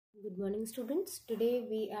Good morning, students. Today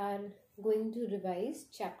we are going to revise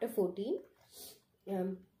chapter 14,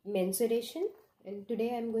 mensuration, and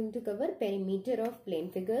today I am going to cover perimeter of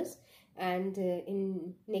plane figures, and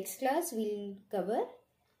in next class we'll cover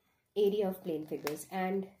area of plane figures,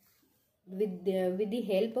 and with the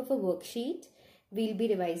help of a worksheet we'll be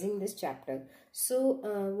revising this chapter. So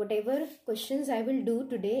whatever questions I will do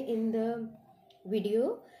today in the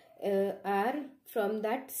video are from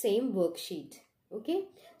that same worksheet. Okay,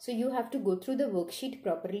 so you have to go through the worksheet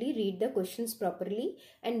properly, read the questions properly,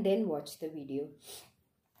 and then watch the video.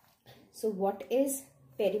 So what is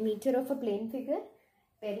perimeter of a plane figure?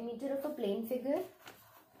 Perimeter of a plane figure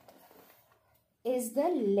is the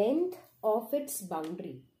length of its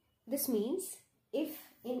boundary. This means if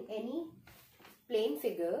in any plane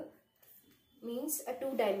figure means a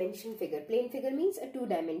two-dimension figure. Plane figure means a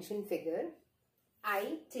two-dimension figure.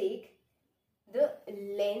 I take the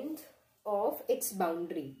length of its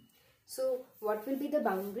boundary. So what will be the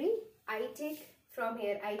boundary? I take from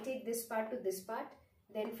here, I take this part to this part,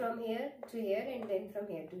 then from here to here, and then from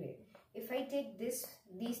here to here. If I take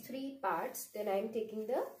these three parts, then I am taking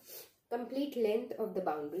the complete length of the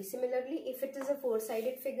boundary. Similarly, if it is a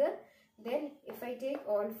four-sided figure, then if I take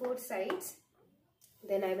all four sides,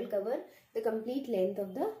 then I will cover the complete length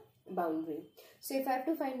of the boundary. So if I have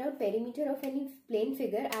to find out perimeter of any plane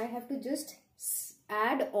figure, I have to just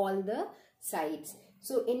add all the sides.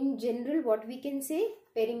 So in general, what we can say,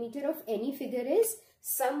 perimeter of any figure is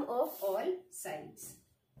sum of all sides.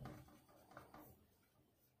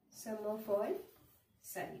 Sum of all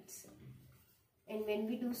sides. And when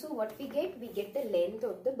we do so, what we get? We get the length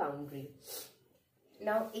of the boundary.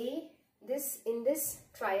 Now in this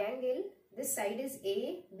triangle, this side is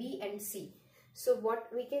A, B and C. So what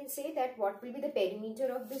we can say that what will be the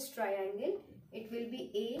perimeter of this triangle? It will be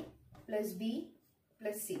A plus B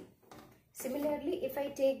plus C. Similarly, if I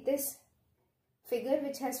take this figure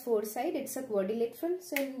which has four sides, it's a quadrilateral.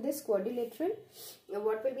 So in this quadrilateral,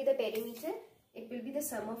 what will be the perimeter? It will be the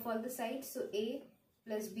sum of all the sides. So A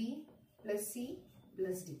plus B plus C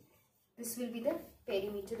plus D. This will be the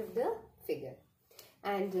perimeter of the figure.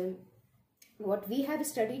 And what we have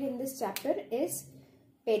studied in this chapter is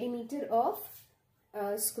perimeter of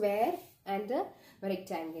a square and a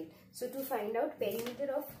rectangle. So to find out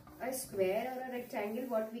perimeter of a square or a rectangle,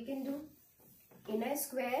 what we can do? In a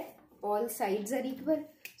square, all sides are equal.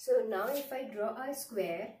 So now if I draw a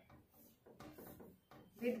square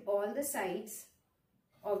with all the sides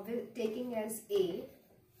of taking as A,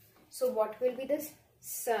 so what will be the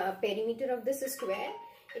perimeter of this square?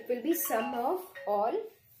 It will be sum of all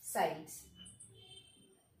sides.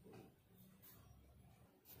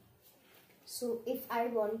 So if I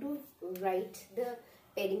want to write the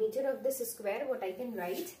perimeter of this square, what I can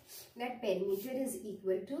write? That perimeter is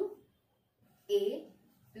equal to A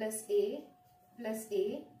plus A plus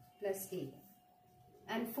A plus A.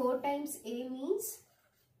 And 4 times A means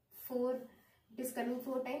 4, it is coming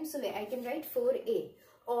 4 times, so I can write 4A.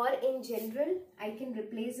 Or in general, I can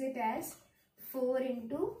replace it as 4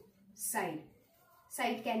 into side.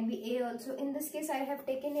 Side can be A also. In this case, I have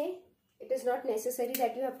taken A. It is not necessary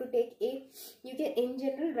that you have to take A. You can in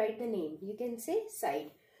general write the name. You can say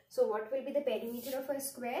side. So what will be the perimeter of a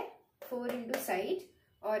square? 4 into side.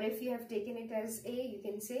 Or if you have taken it as A, you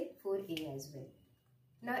can say 4A as well.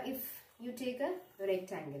 Now if you take a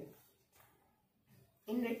rectangle.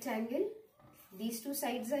 In rectangle, these two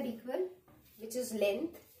sides are equal, which is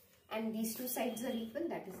length. And these two sides are equal,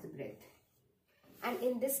 that is the breadth. And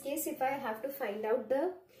in this case, if I have to find out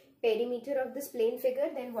the perimeter of this plane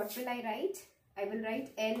figure, then what will I write? I will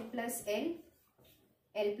write L plus L,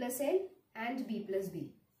 L plus L and B plus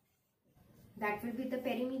B. That will be the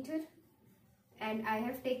perimeter. And I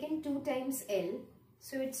have taken 2 times L,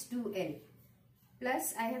 so it's 2L.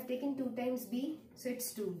 Plus I have taken 2 times B, so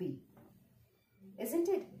it's 2B. Isn't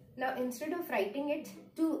it? Now instead of writing it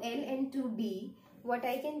 2L and 2B, what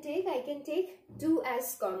I can take? I can take 2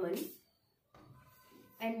 as common.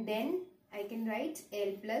 And then I can write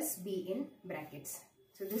L plus B in brackets.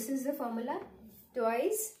 So this is the formula,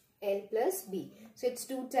 twice L plus B. So it's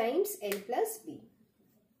 2 times L plus B.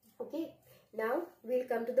 Okay. Now we'll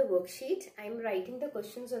come to the worksheet. I am writing the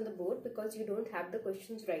questions on the board because you don't have the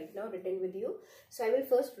questions right now written with you. So I will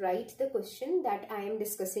first write the question that I am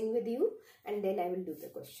discussing with you, and then I will do the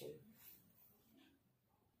question.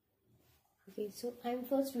 Okay, so I am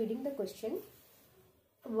first reading the question.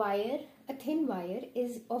 A thin wire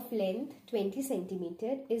is of length 20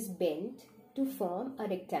 centimeter is bent to form a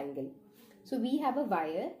rectangle. So we have a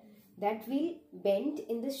wire that will bend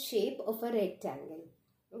in the shape of a rectangle.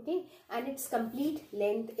 Okay, and its complete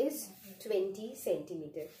length is 20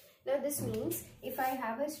 centimeter. Now this means if I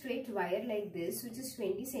have a straight wire like this, which is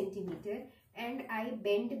 20 centimeter, and I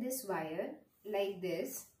bend this wire like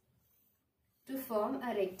this to form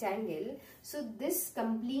a rectangle, so this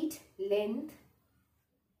complete length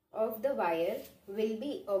of the wire will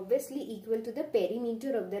be obviously equal to the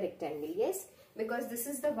perimeter of the rectangle. Yes, because this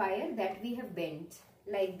is the wire that we have bent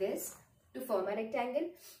like this to form a rectangle.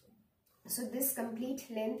 So this complete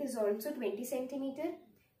length is also 20 centimeter,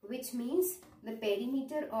 which means the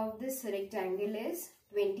perimeter of this rectangle is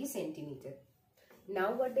 20 centimeter.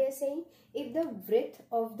 Now what they are saying, if the width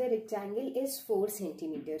of the rectangle is 4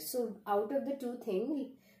 centimeters, so out of the two things,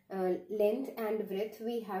 length and width,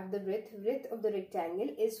 we have the width of the rectangle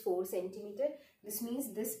is 4 centimeter. This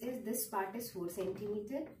means this part is 4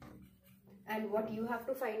 centimeter, and what you have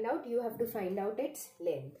to find out, you have to find out its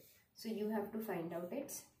length. So you have to find out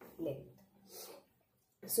its length.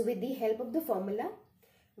 So with the help of the formula,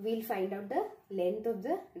 we'll find out the length of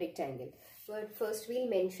the rectangle. But first we'll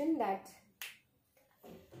mention that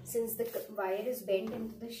since the wire is bent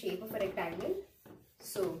into the shape of a rectangle,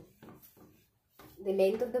 so the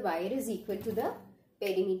length of the wire is equal to the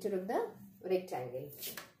perimeter of the rectangle.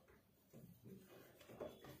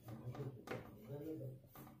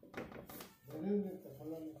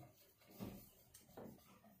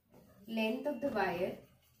 Length of the wire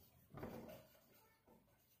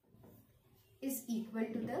is equal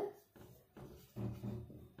to the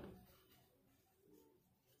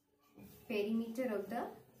perimeter of the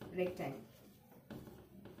rectangle.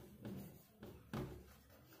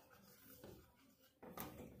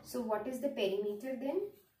 So what is the perimeter then?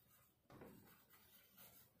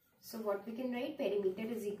 So what we can write,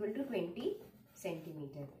 perimeter is equal to 20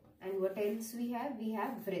 centimeter. And what else we have? We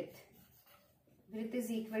have width. Width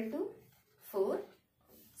is equal to 4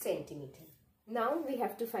 centimeter. Now we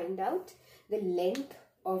have to find out the length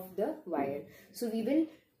of the wire. So we will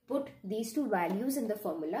put these two values in the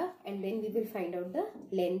formula and then we will find out the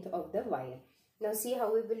length of the wire. Now see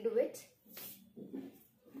how we will do it.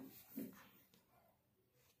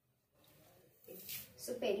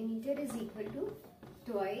 So perimeter is equal to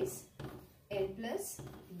twice L plus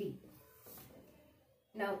B.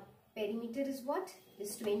 Now perimeter is what?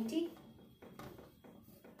 Is 20.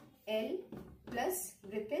 L plus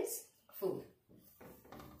width is 4.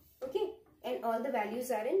 Okay, and all the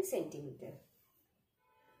values are in centimeter.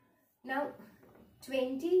 Now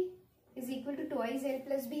 20 is equal to twice L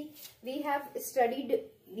plus B. We have studied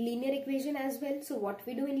linear equation as well. So what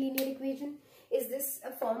we do in linear equation, is this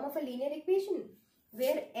a form of a linear equation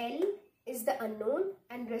where L is the unknown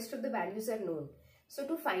and rest of the values are known. So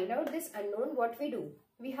to find out this unknown, what we do?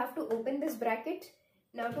 We have to open this bracket.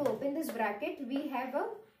 Now to open this bracket, we have a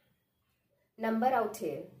number out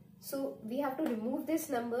here. So we have to remove this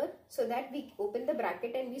number so that we open the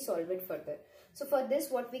bracket and we solve it further. So for this,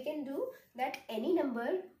 what we can do, that any number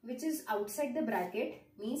which is outside the bracket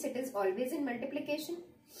means it is always in multiplication.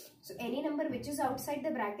 So any number which is outside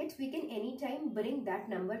the bracket, we can anytime bring that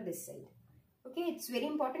number this side. Okay, it's very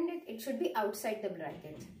important that it should be outside the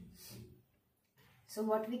bracket. So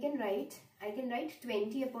what we can write, I can write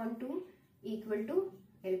 20 upon 2 equal to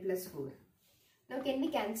L plus 4. Now can we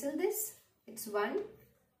cancel this? It's 1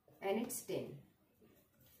 and it's 10.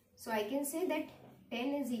 So I can say that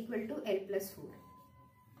 10 is equal to L plus 4.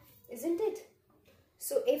 Isn't it?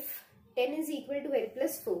 So if 10 is equal to L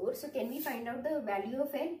plus 4, so can we find out the value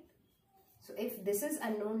of L? So if this is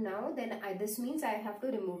unknown now, then this means I have to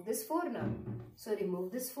remove this 4 now. So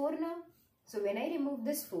remove this 4 now. So when I remove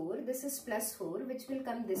this 4, this is plus 4 which will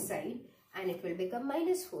come this side and it will become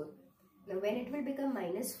minus 4. Now when it will become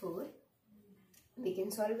minus 4, we can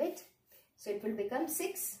solve it. So it will become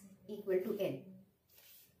 6 equal to L.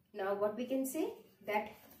 Now what we can say, that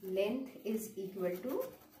length is equal to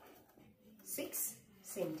 6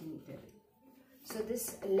 centimeter. So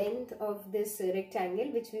this length of this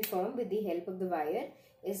rectangle which we form with the help of the wire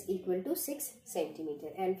is equal to 6 centimeter.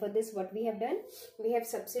 And for this, what we have done, we have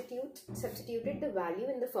substituted the value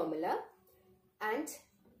in the formula, and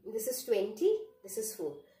this is 20, this is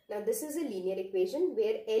 4. Now this is a linear equation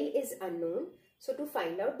where L is unknown. So to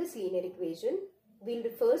find out this linear equation, we'll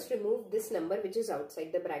first remove this number which is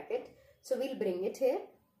outside the bracket. So we'll bring it here.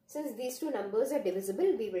 Since these two numbers are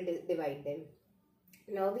divisible, we will divide them.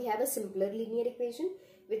 Now we have a simpler linear equation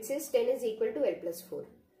which says 10 is equal to L plus 4.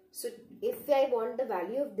 So if I want the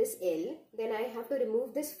value of this L, then I have to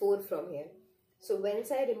remove this 4 from here. So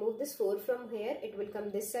once I remove this 4 from here, it will come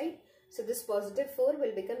this side. So this positive 4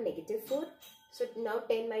 will become negative 4. So now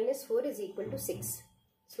 10 minus 4 is equal to 6.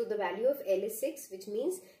 So the value of L is 6, which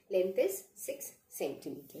means length is 6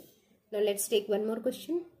 centimeter. Now let's take one more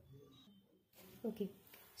question. Okay.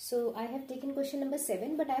 So I have taken question number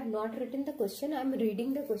 7, but I have not written the question. I am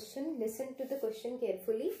reading the question. Listen to the question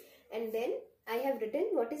carefully, and then I have written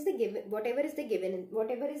what is the given, whatever is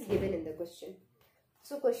given in the question.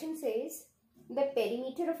 So question says the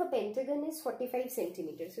perimeter of a pentagon is 45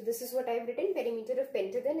 centimeters. So this is what I have written. Perimeter of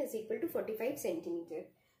pentagon is equal to 45 centimeters.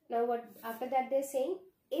 Now what after that they are saying,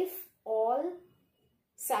 if all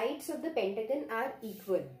sides of the pentagon are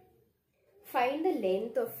equal, find the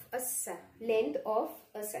length of a side.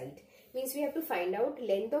 Means we have to find out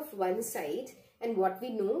length of one side, and what we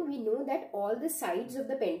know that all the sides of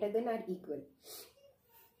the pentagon are equal.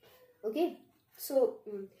 Okay, so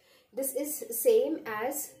this is same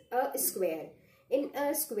as a square. In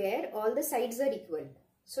a square, all the sides are equal.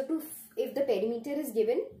 So if the perimeter is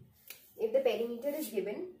given in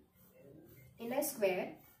a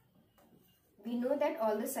square, we know that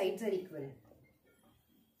all the sides are equal.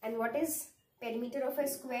 And what is perimeter of a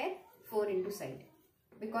square? 4 into side.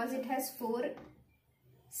 Because it has 4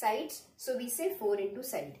 sides, so we say 4 into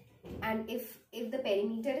side. And if the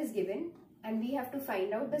perimeter is given and we have to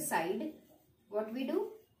find out the side, what we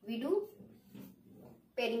do? We do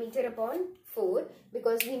perimeter upon 4,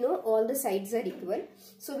 because we know all the sides are equal.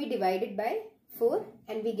 So we divide it by 4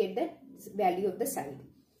 and we get the value of the side.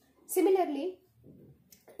 Similarly,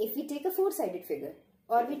 if we take a 4-sided figure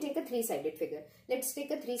or we take a 3-sided figure, let's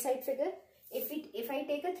take a 3-sided figure. If I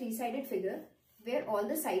take a 3-sided figure where all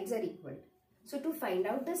the sides are equal, so to find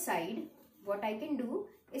out the side, what I can do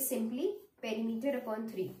is simply perimeter upon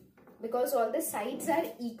 3, because all the sides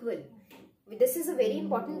are equal. This is a very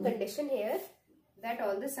important condition here, that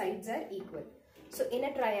all the sides are equal. So in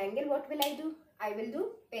a triangle, what will I do? I will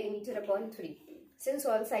do perimeter upon 3. Since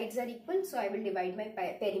all sides are equal, so I will divide my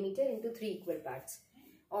perimeter into 3 equal parts.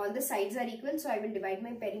 All the sides are equal, so I will divide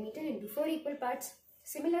my perimeter into 4 equal parts.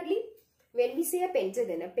 Similarly, when we say a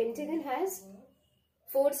pentagon has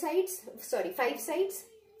 5 sides.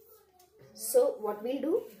 So what we'll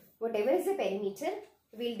do, whatever is the perimeter,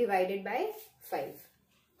 we'll divide it by 5.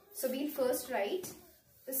 So we'll first write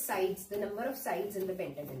the sides, the number of sides in the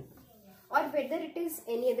pentagon, or whether it is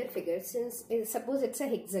any other figure. Since suppose it's a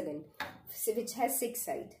hexagon which has 6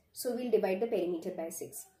 sides, so we'll divide the perimeter by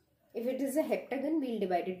 6. If it is a heptagon, we'll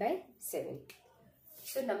divide it by 7.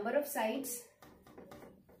 So number of sides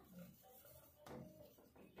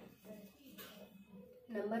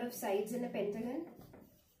in a pentagon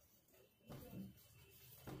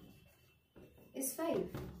is 5.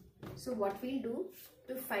 So what we'll do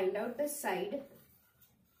to find out the side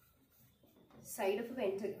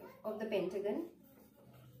of the pentagon,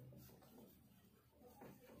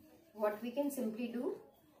 what we can simply do,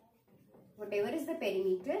 whatever is the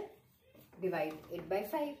perimeter, divide it by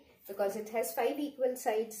 5, because it has 5 equal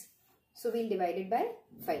sides. So we'll divide it by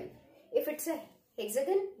 5. If it's a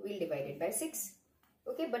hexagon, we'll divide it by 6.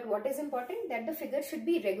 Okay, but what is important, that the figure should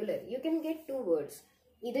be regular. You can get 2 words.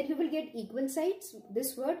 Either you will get equal sides,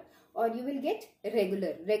 this word, or you will get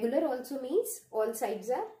regular. Regular also means all sides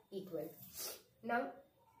are equal. Now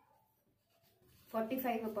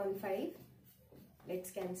 45 upon 5, let's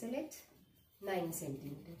cancel it, 9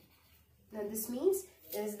 centimeter. Now this means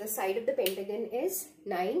the side of the pentagon is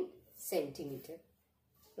 9 centimeter.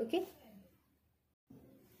 Okay.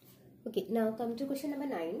 Okay, now come to question number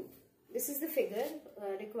 9. This is the figure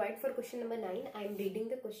required for question number 9. I am reading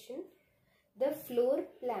the question. The floor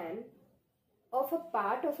plan of a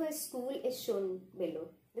part of a school is shown below.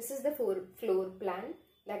 This is the floor plan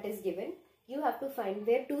that is given. You have to find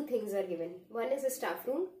where 2 things are given. One is a staff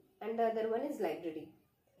room and the other one is library.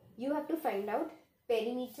 You have to find out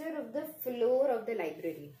perimeter of the floor of the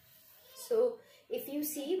library. So if you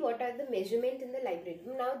see what are the measurement in the library.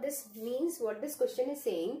 Now this means what this question is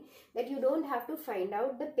saying, that you don't have to find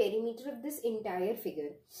out the perimeter of this entire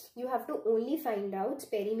figure. You have to only find out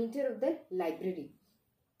perimeter of the library.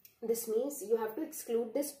 This means you have to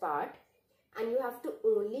exclude this part and you have to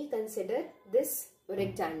only consider this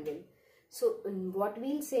rectangle. So what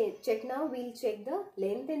we'll say, we'll check the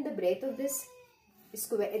length and the breadth of this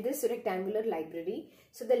square, this rectangular library.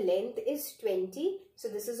 So the length is 20, so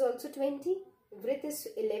this is also 20. Width is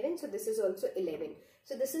 11, so this is also 11.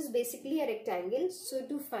 So this is basically a rectangle. So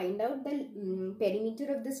to find out the perimeter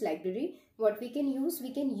of this library, what we can use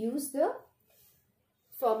the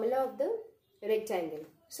formula of the rectangle.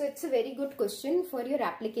 So it's a very good question for your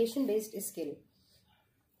application based skill.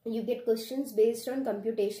 You get questions based on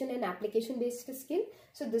computation and application based skill.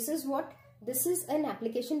 So this is an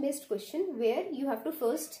application based question where you have to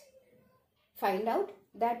first find out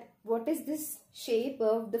that what is this shape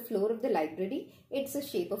of the floor of the library. It's a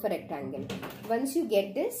shape of a rectangle. Once you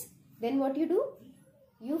get this, then what you do,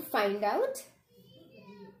 you find out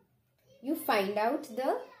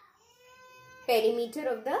the perimeter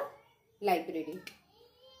of the library.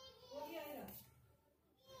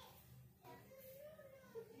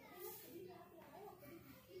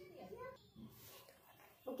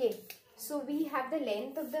 Okay, so we have the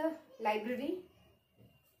length of the library.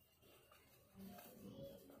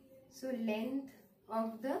 So length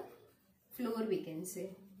of the floor, we can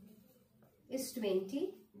say, is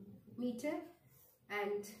 20 meter,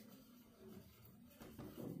 and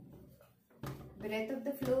breadth of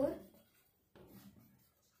the floor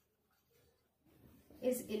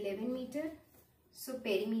is 11 meter. So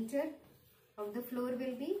perimeter of the floor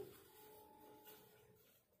will be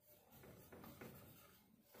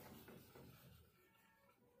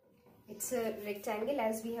it's a rectangle,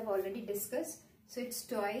 as we have already discussed. So it's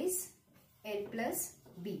twice L plus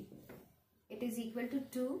B. It is equal to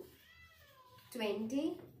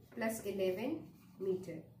 220 plus 11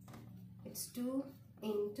 meter. It's 2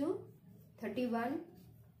 into 31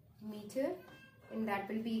 meter, and that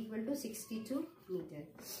will be equal to 62 meter.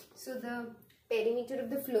 So the perimeter of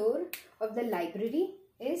the floor of the library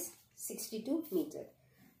is 62 meter.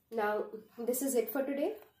 Now this is it for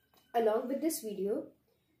today. Along with this video,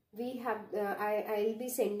 we have I'll be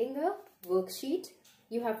sending a worksheet.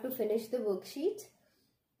 You have to finish the worksheet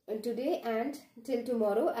today and till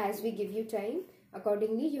tomorrow, as we give you time.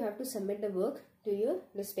 Accordingly, you have to submit the work to your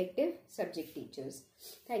respective subject teachers.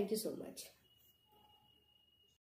 Thank you so much.